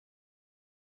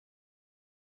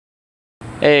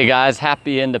Hey guys,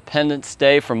 happy Independence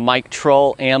Day from Mike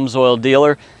Troll, Amsoil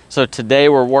dealer. So today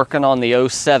we're working on the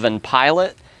 07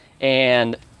 Pilot,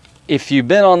 and if you've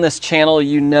been on this channel,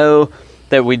 you know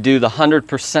that we do the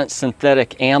 100% synthetic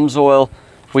Amsoil.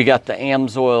 We got the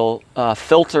Amsoil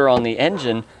filter on the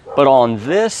engine, but on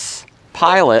this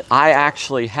Pilot, I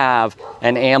actually have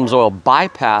an Amsoil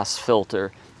Bypass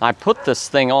filter. I put this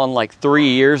thing on like 3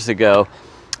 years ago.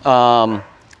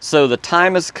 So the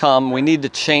time has come. We need to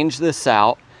change this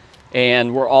out,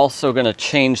 and we're also going to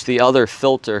change the other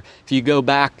filter. If you go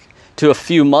back to a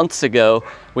few months ago,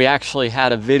 we actually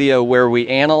had a video where we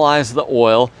analyzed the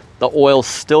oil. The oil's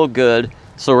still good,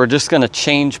 so we're just going to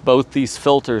change both these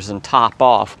filters and top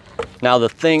off. Now the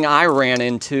thing I ran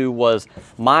into was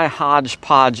my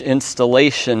hodgepodge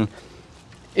installation.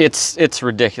 It's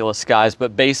ridiculous, guys,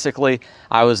 but basically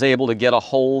I was able to get a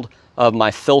hold of my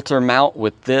filter mount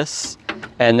with this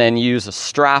and then use a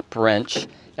strap wrench,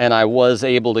 and I was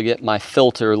able to get my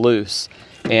filter loose.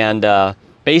 And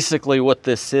basically what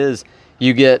this is,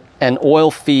 you get an oil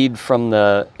feed from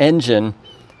the engine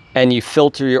and you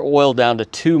filter your oil down to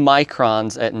 2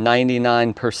 microns at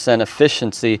 99%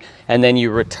 efficiency, and then you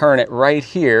return it right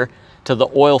here to the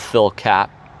oil fill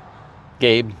cap.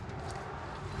 Gabe,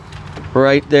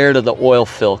 right there to the oil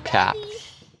fill cap.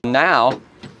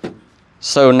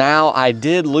 So now I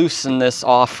did loosen this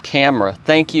off camera.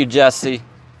 Thank you, Jesse.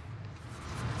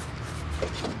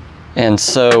 And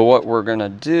so what we're gonna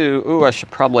do, ooh, I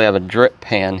should probably have a drip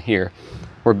pan here.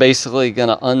 We're basically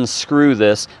gonna unscrew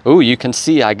this. Ooh, you can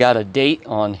see I got a date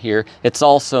on here. It's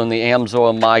also in the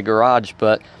Amsoil My Garage,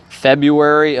 but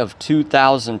February of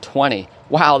 2020.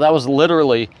 Wow, that was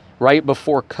literally right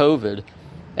before COVID.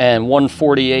 And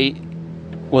 148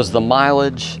 was the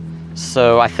mileage.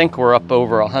 So I think we're up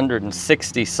over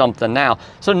 160 something now.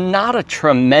 So not a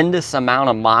tremendous amount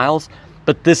of miles,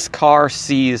 but this car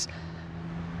sees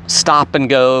stop and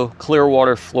go,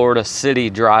 Clearwater, Florida city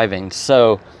driving.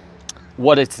 So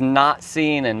what it's not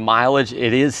seeing in mileage,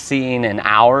 it is seeing in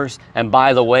hours. And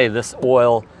by the way, this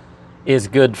oil is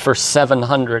good for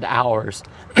 700 hours,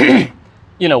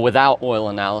 you know, without oil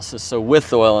analysis. So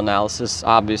with oil analysis,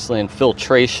 obviously, and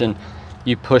filtration,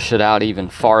 you push it out even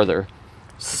farther.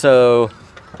 So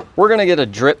we're gonna get a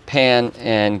drip pan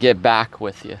and get back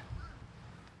with you.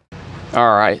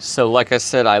 All right, so like I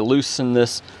said, I loosened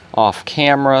this off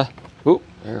camera. Oop,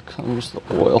 there comes the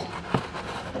oil.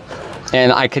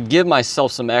 And I could give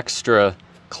myself some extra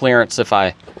clearance if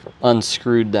I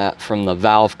unscrewed that from the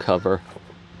valve cover,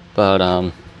 but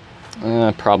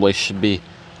I probably should be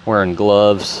wearing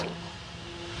gloves.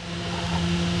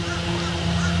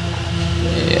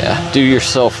 Yeah, do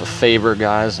yourself a favor,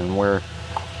 guys, and wear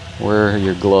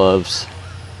your gloves.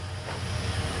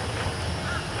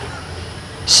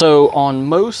 So on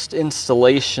most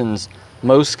installations,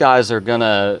 most guys are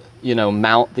gonna, you know,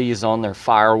 mount these on their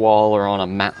firewall or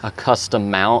on a custom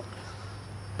mount.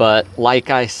 But like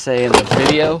I say in the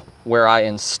video where I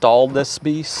installed this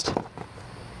beast,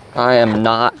 I am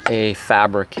not a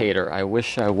fabricator. I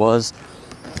wish I was,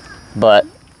 but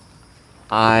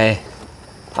I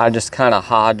just kind of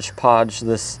hodgepodge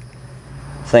this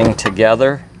thing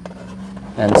together.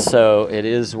 And so it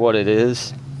is what it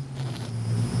is.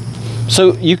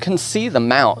 So you can see the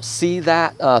mount. See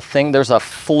that thing? There's a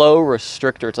flow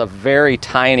restrictor. It's a very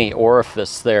tiny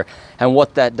orifice there. And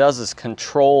what that does is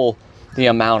control the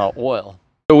amount of oil.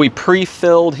 So we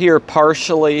pre-filled here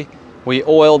partially. We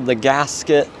oiled the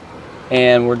gasket,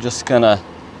 and we're just gonna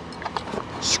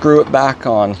screw it back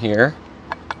on here.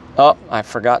 Oh, I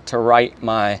forgot to write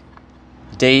my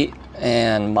date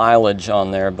and mileage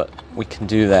on there, but we can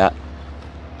do that.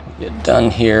 Get done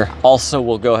here. Also,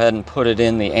 we'll go ahead and put it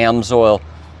in the Amsoil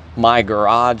My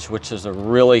Garage, which is a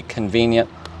really convenient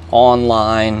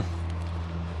online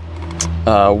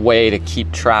way to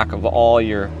keep track of all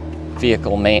your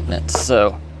vehicle maintenance.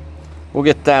 So we'll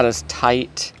get that as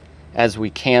tight as we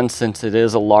can. Since it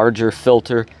is a larger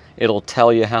filter, it'll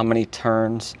tell you how many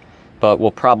turns, but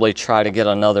we'll probably try to get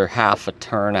another half a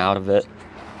turn out of it.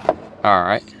 All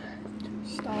right.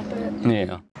 Stop it.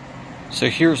 Yeah. So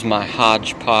here's my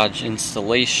hodgepodge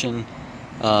installation.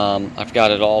 I've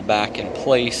got it all back in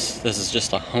place. This is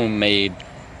just a homemade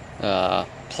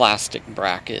plastic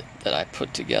bracket that I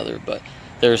put together, but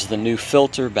there's the new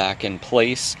filter back in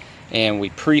place, and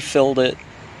we pre-filled it.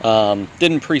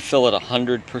 Didn't pre-fill it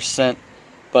 100%,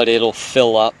 but it'll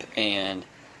fill up and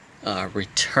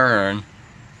return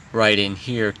right in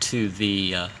here to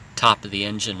the top of the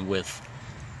engine with,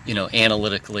 you know,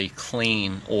 analytically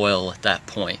clean oil at that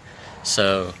point.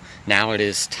 So now it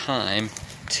is time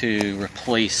to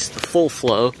replace the full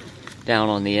flow down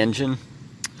on the engine.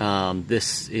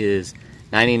 This is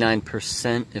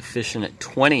 99% efficient at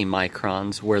 20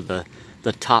 microns, where the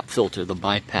top filter, the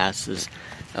bypass, is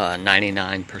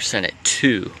 99% at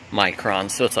 2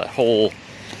 microns. So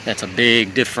that's a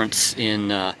big difference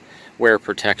in wear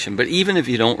protection. But even if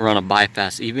you don't run a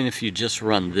bypass, even if you just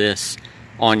run this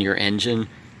on your engine,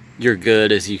 you're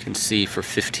good, as you can see, for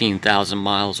 15,000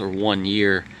 miles or 1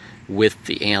 year with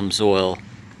the Amsoil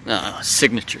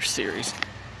Signature Series.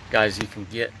 Guys, you can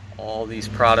get all these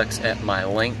products at my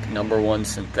link,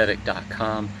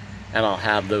 numberonesynthetic.com, and I'll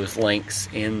have those links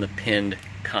in the pinned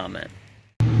comment.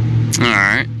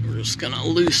 Alright, we're just gonna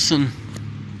loosen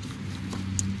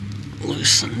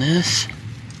this.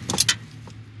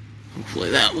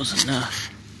 Hopefully that was enough.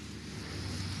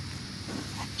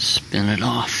 Spin it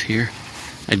off here.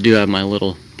 I do have my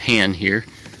little pan here,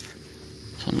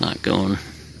 so I'm not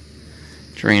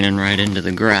draining right into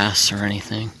the grass or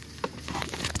anything.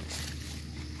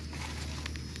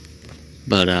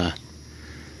 But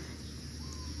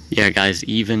yeah, guys,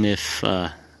 even if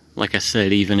like I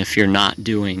said, even if you're not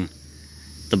doing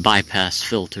the bypass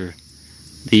filter,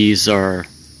 these are,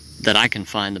 that I can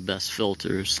find, the best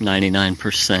filters,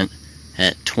 99%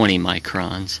 at 20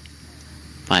 microns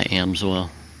by Amsoil.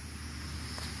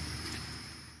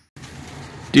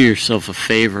 Do yourself a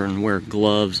favor and wear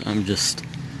gloves. I'm just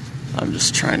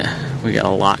trying to, we got a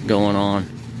lot going on,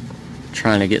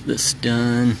 trying to get this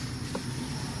done.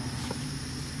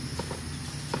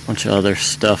 Bunch of other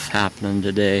stuff happening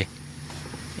today,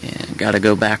 and got to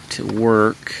go back to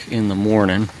work in the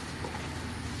morning.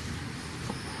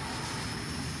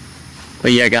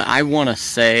 But yeah, I want to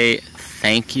say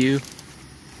thank you,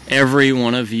 every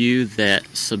one of you that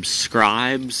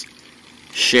subscribes,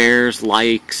 shares,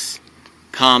 likes,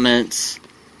 comments,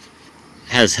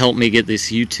 has helped me get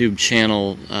this YouTube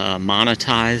channel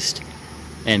monetized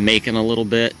and making a little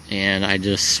bit, and I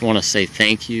just want to say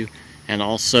thank you. And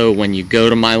also, when you go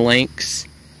to my links,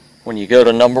 when you go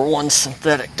to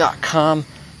numberonesynthetic.com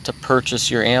to purchase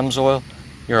your Amsoil,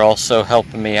 you're also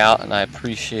helping me out, and I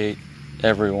appreciate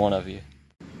every one of you.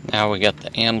 Now we got the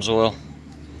Amsoil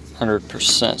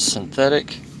 100%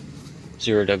 synthetic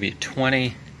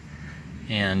 0W20,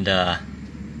 and so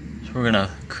we're going to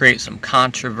create some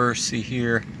controversy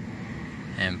here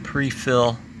and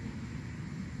pre-fill.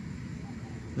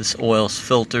 This oil's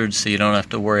filtered, so you don't have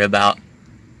to worry about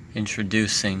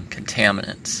introducing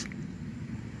contaminants.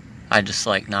 I just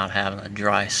like not having a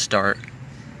dry start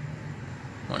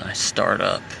when I start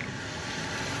up.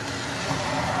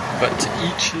 But to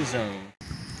each his own.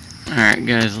 Alright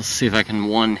guys, let's see if I can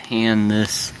one-hand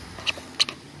this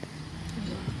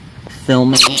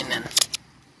filming and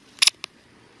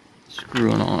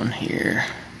screwing on here.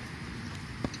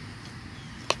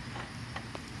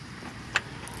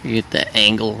 You get the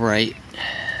angle right.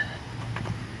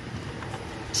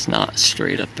 It's not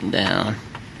straight up and down.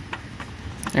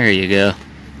 There you go.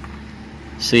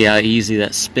 See how easy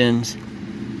that spins?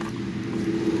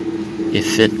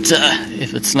 If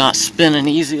it's not spinning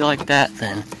easy like that,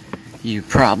 then you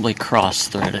probably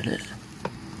cross-threaded it.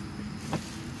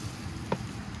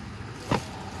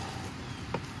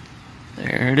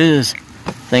 There it is.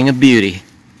 Thing of beauty.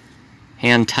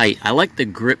 Hand tight. I like the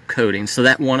grip coating. So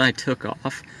that one I took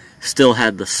off still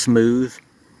had the smooth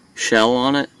shell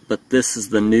on it, but this is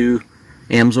the new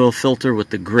Amsoil filter with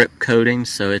the grip coating,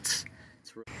 so it's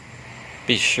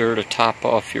be sure to top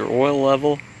off your oil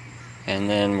level, and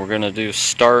then we're going to do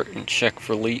start and check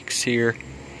for leaks here,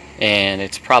 and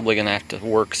it's probably going to have to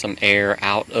work some air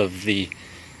out of the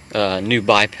new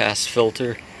bypass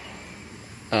filter,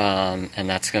 and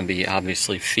that's going to be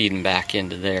obviously feeding back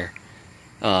into there,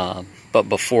 but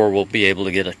before we'll be able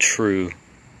to get a true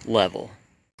level.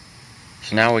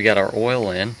 So now we got our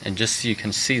oil in, and just so you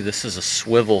can see, this is a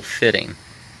swivel fitting.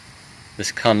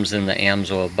 This comes in the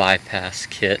Amsoil bypass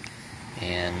kit,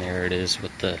 and there it is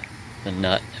with the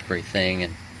nut and everything.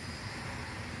 And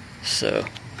so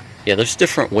yeah, there's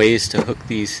different ways to hook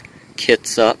these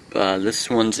kits up. This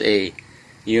one's a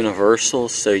universal,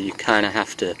 so you kind of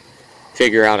have to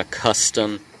figure out a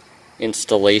custom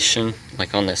installation,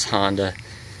 like on this Honda.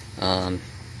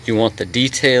 You want the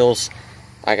details.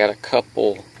 I got a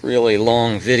couple really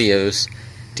long videos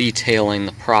detailing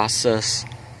the process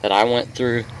that I went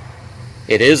through.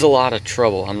 It is a lot of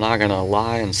trouble, I'm not gonna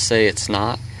lie and say it's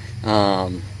not.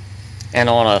 And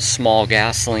on a small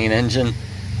gasoline engine,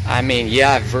 I mean,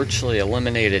 yeah, I've virtually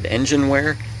eliminated engine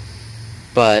wear,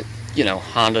 but you know,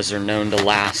 Hondas are known to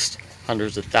last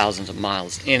hundreds of thousands of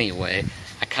miles anyway.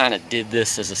 I kind of did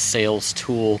this as a sales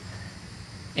tool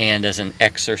and as an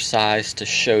exercise to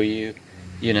show you,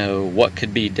 you know, what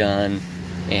could be done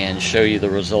and show you the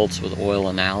results with oil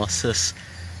analysis.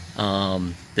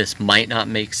 This might not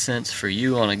make sense for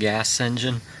you on a gas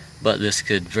engine, but this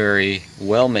could very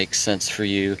well make sense for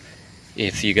you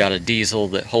if you got a diesel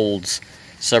that holds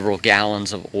several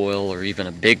gallons of oil, or even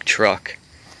a big truck,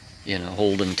 you know,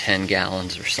 holding 10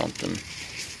 gallons or something.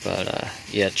 But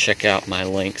yeah, check out my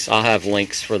links. I'll have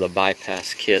links for the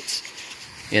bypass kits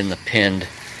in the pinned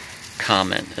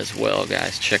comment as well,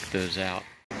 guys. Check those out.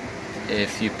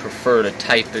 If you prefer to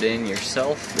type it in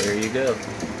yourself, there you go.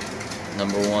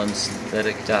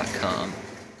 #1synthetic.com.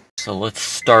 So let's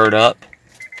start up.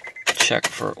 Check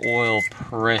for oil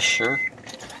pressure.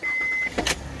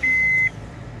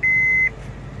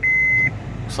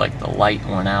 Looks like the light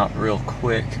went out real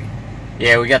quick.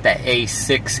 Yeah, we got that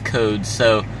A6 code.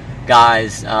 So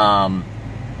guys, A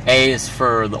is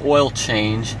for the oil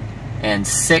change and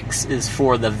 6 is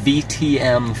for the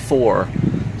VTM4.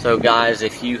 So guys,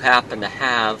 if you happen to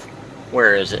have,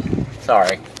 where is it?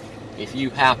 Sorry. If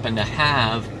you happen to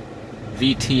have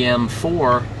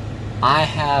VTM4, I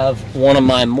have one of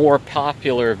my more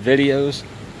popular videos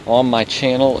on my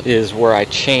channel is where I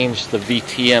changed the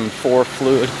VTM4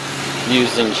 fluid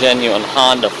using genuine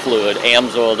Honda fluid.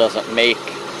 Amsoil doesn't make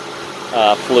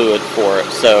fluid for it,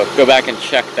 so go back and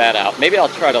check that out. Maybe I'll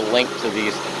try to link to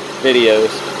these videos,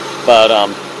 but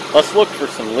let's look for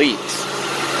some leaks.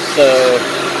 So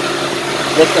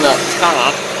looking up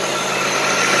top,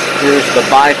 here's the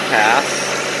bypass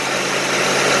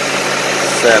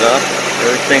setup.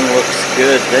 Everything looks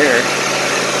good there.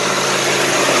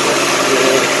 Looks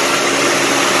good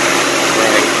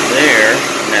right there.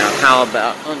 Now how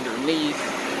about underneath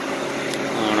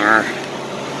on our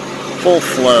full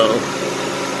flow?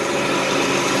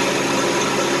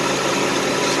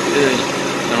 Looks good.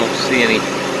 I don't see any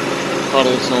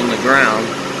puddles on the ground.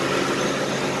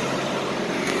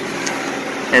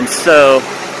 And so,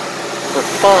 for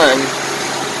fun,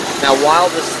 now while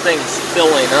this thing's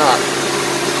filling up,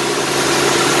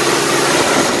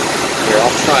 here,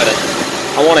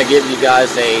 I want to give you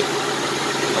guys a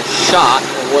shot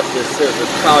of what this is.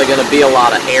 It's probably going to be a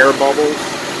lot of air bubbles.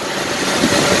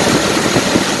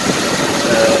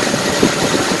 So,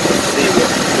 let's see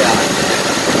what we got.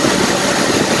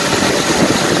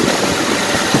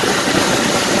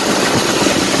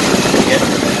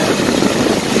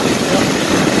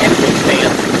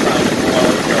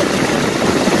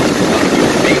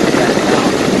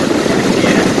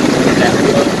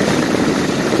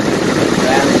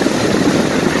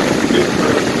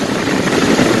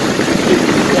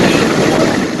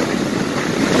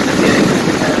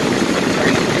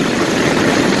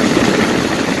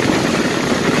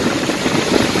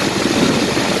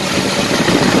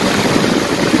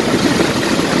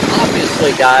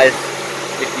 Guys,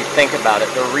 if you think about it,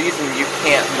 the reason you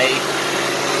can't make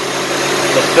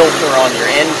the filter on your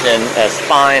engine as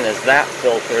fine as that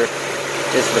filter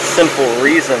is the simple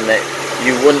reason that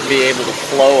you wouldn't be able to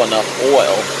flow enough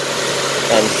oil.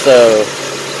 And so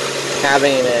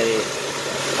having a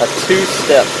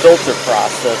two-step filter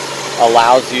process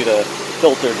allows you to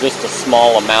filter just a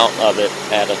small amount of it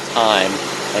at a time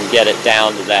and get it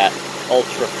down to that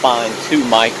ultra fine 2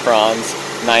 microns,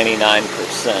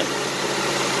 99%.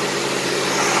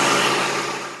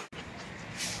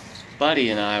 Buddy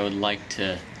and I would like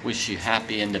to wish you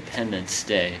happy Independence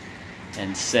Day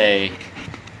and say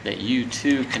that you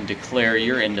too can declare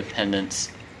your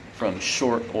independence from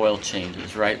short oil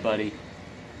changes, right, buddy?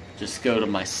 Just go to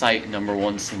my site,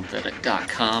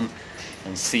 #1synthetic.com,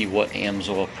 and see what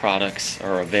Amsoil products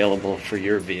are available for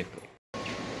your vehicle.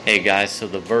 Hey guys, so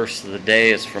the verse of the day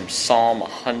is from Psalm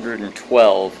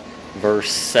 112,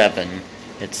 verse 7.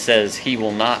 It says, "He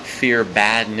will not fear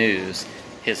bad news.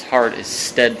 His heart is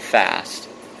steadfast,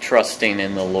 trusting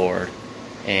in the Lord."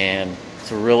 And it's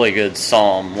a really good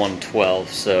Psalm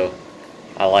 112, so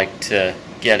I like to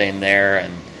get in there,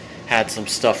 and had some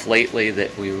stuff lately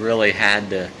that we really had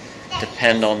to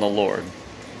depend on the Lord.